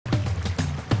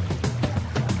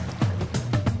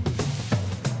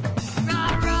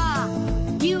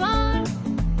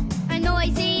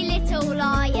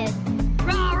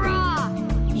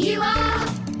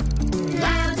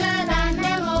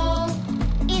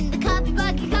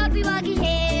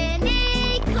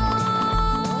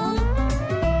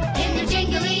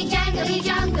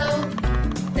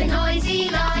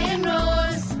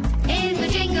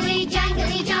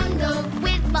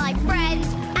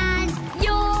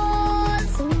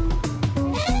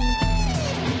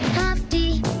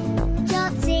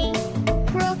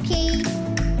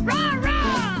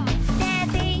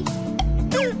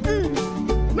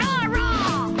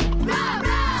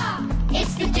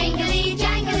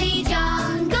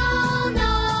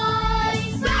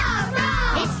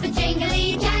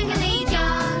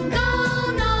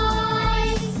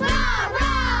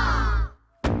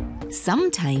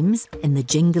Sometimes, in the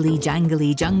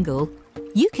jingly-jangly jungle,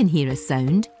 you can hear a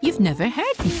sound you've never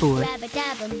heard before.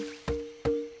 Rabba-dabbum.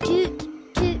 Toot,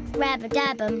 toot,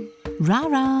 rabba-dabbum.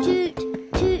 Ra-ra. Toot,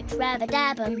 toot,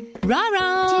 rabba-dabbum.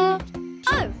 Ra-ra.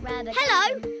 Oh,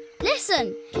 hello.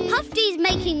 Listen, Hufty's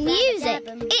making music.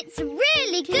 It's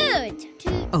really good.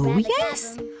 Oh,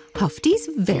 yes. Hufty's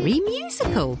very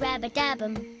musical.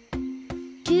 Rabba-dabbum.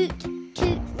 Toot,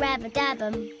 toot,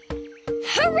 rabba-dabbum.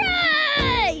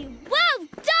 Hooray! Well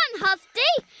done,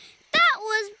 Hufty. That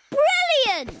was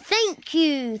brilliant. Thank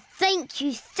you, thank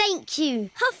you, thank you.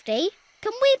 Hufty,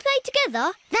 can we play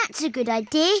together? That's a good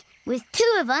idea. With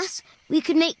two of us, we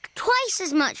could make twice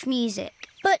as much music.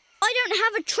 But I don't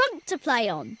have a trunk to play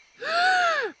on.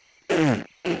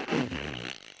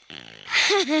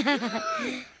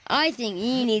 I think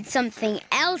you need something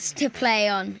else to play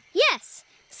on. Yes,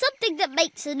 something that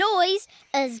makes a noise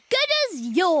as good as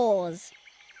yours.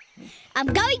 I'm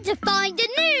going to find a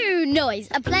new noise.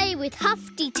 A play with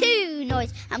Hufty too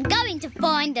noise. I'm going to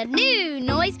find a new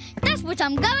noise. That's what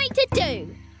I'm going to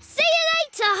do. See you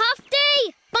later,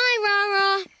 Hufty. Bye,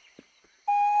 Rara.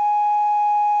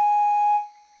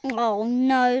 Oh,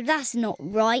 no, that's not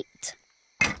right.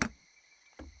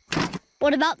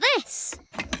 What about this?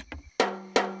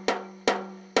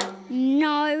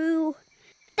 No.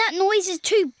 That noise is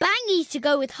too bangy to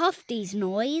go with Hufty's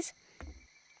noise.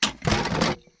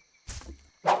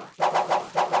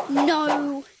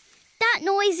 No. That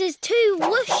noise is too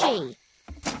whooshy.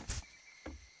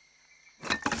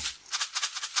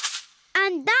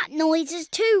 And that noise is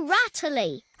too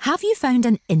rattly. Have you found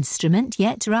an instrument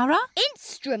yet, Rara?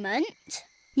 Instrument?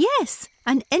 Yes,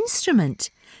 an instrument.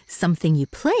 Something you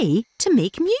play to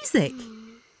make music.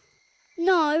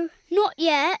 No, not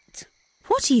yet.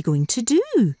 What are you going to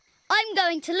do? I'm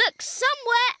going to look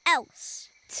somewhere else.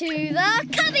 To the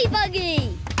Cubby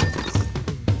Buggy.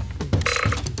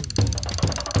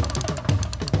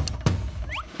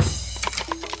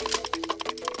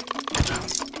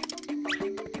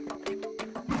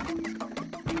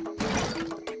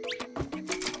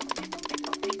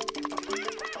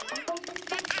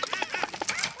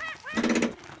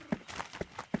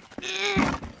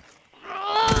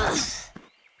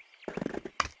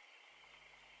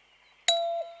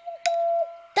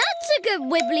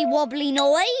 Wibbly-wobbly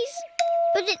noise,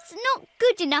 but it's not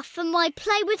good enough for my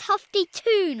Play with Hufty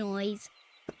 2 noise.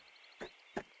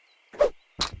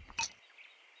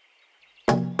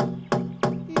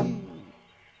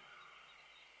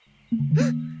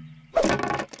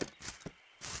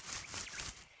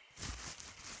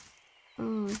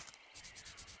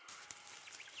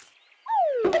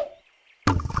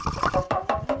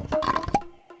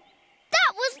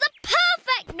 That was the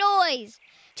perfect noise!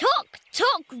 Tock,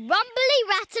 tock, rumbly,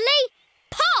 rattly,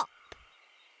 pop!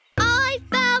 I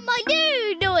found my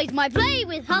new noise, my Play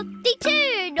with Hufty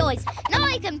 2 noise. Now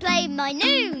I can play my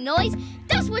new noise.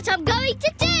 That's what I'm going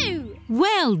to do.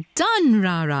 Well done,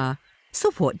 Rara.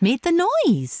 So what made the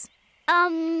noise?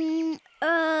 I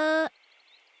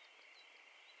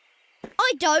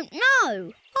don't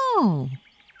know. Oh.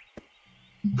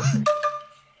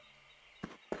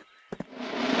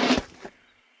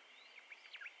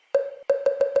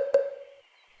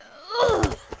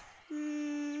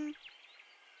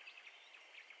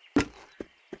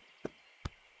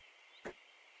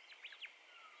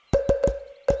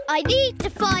 I need to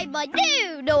find my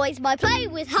new noise, my Play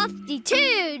with Hufty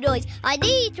 2 noise. I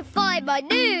need to find my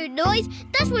new noise.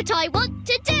 That's what I want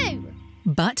to do.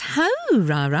 But how,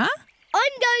 Rara?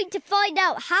 I'm going to find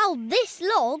out how this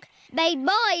log made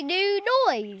my new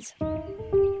noise.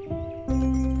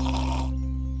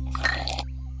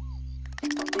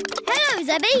 Hello,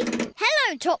 Zebby.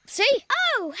 Hello, Topsy.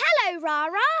 Oh, hello,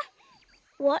 Rara.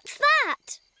 What's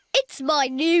that? It's my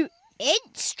new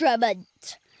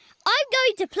instrument. I'm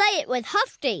going to play it with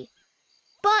Hufty.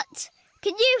 But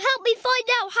can you help me find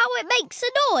out how it makes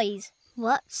a noise?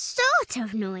 What sort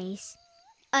of noise?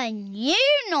 A new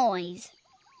noise.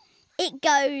 It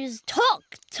goes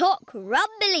tock, tock,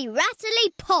 rumbly,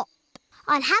 rattly, pop.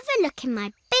 I'll have a look in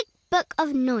my big book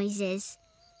of noises.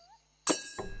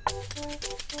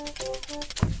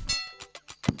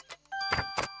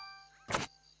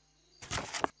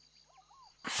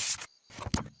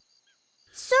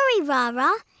 Sorry,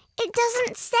 Rara. It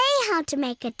doesn't say how to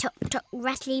make a tock, tock,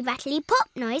 rattly, rattly, pop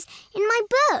noise in my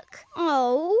book.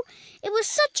 Oh, it was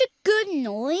such a good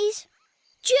noise.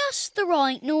 Just the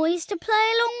right noise to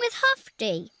play along with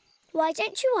Hufty. Why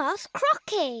don't you ask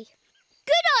Crocky?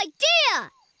 Good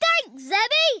idea! Thanks,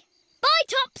 Zebby! Bye,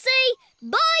 Topsy!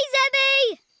 Bye,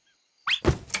 Zebby!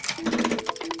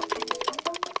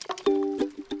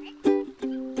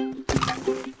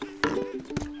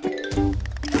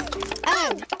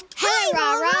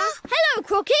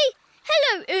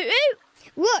 Oo.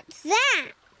 What's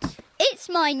that? It's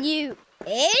my new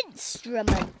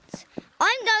instrument.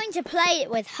 I'm going to play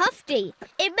it with Huffy.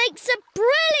 It makes a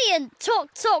brilliant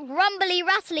tock-tock,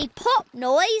 rumbly-rattly pop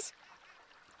noise.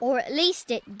 Or at least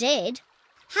it did.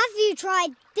 Have you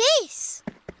tried this?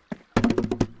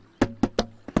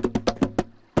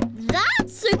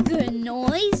 That's a good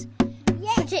noise.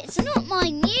 Yes. But it's not my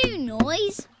new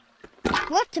noise.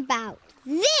 What about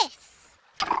this?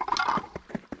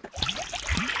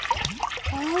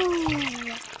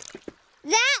 Oh,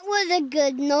 that was a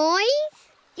good noise.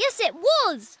 Yes, it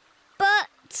was.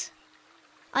 But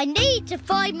I need to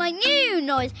find my new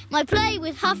noise. My play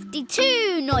with Huffy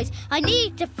 2 noise. I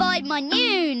need to find my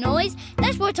new noise.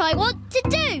 That's what I want to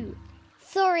do.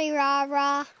 Sorry,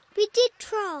 Rara. We did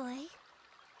try.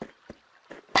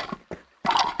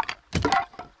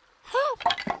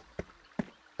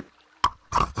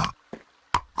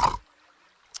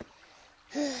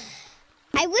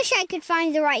 I wish I could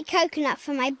find the right coconut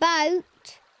for my boat.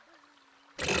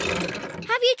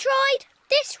 Have you tried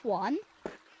this one?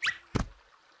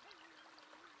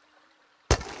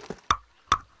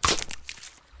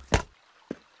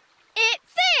 It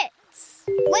fits!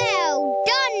 Well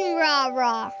done,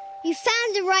 Rara. You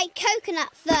found the right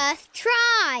coconut first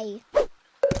try.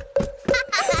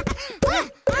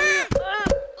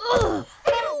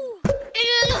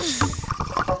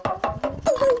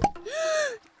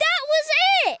 That was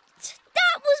it!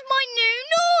 That was my new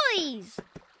noise!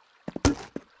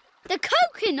 The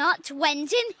coconut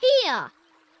went in here.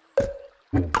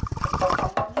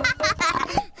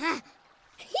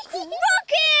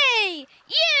 Rocky!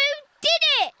 You did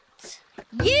it!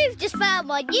 You've just found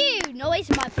my new noise,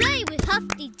 my play with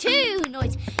Huffy 2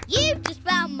 noise. You've just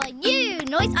found my new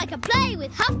noise, I can play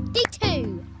with Huffy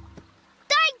 2.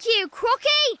 Thank you,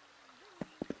 Crocky!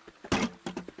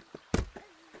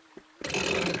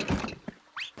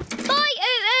 Bye,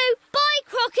 Oo! Bye,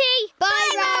 Crocky! Bye,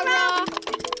 Rara.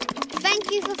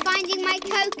 Thank you for finding my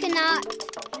coconut.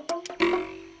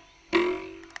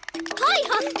 Hi,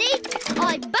 Huffy!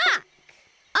 I'm back!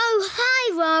 Oh,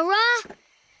 hi, Rara.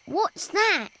 What's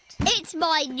that? It's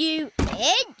my new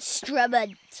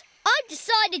instrument. I've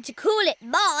decided to call it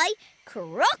my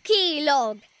Crocky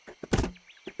Log.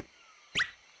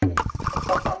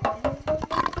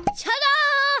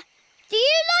 Ta-da! Do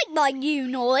you like my new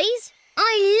noise?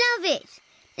 I love it.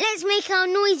 Let's make our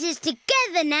noises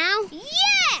together now.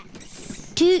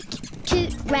 Yes! Toot,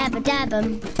 toot,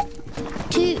 rabba-dabbum.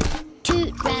 Toot,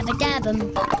 toot, rabba-dabbum.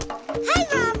 Hey,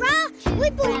 Rara, we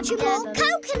bought you more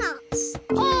coconuts.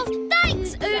 Oh,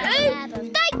 thanks,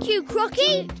 Oo! Thank you,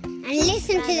 Crocky! And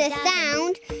listen to the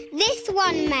sound this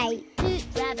one made. Toot,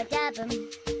 rabba-dabbum.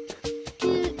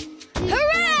 Toot, toot,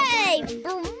 Hooray!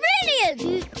 rabba-dabbum. Brilliant!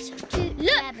 Toot, toot,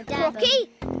 Look, rabba-dabbum. Crocky,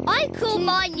 I call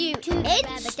my new toot,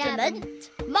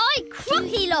 instrument my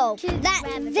Crocky Log.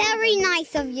 That's very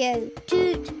nice of you.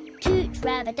 Toot, toot,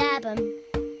 rabba-dabbum.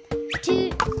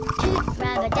 Toot, toot,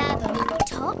 rabba-dabbum.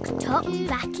 Tock, tock,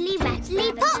 rattly,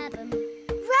 rattly, pop.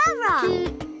 Rara,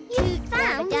 you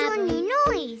found your new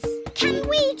noise. Can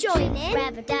we join in?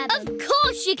 Rabba-dabbum. Of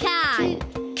course you can.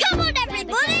 Come on,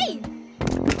 everybody.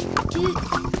 Toot,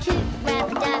 toot,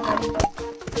 rabba-dabbum.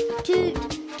 Toot,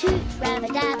 toot,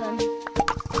 rabba-dabbum.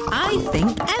 I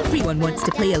think everyone wants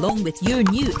to play along with your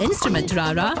new instrument,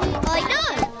 Rara. I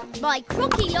know. My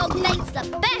Crocky Log makes the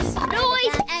best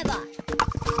noise ever.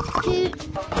 Toot,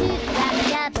 toot,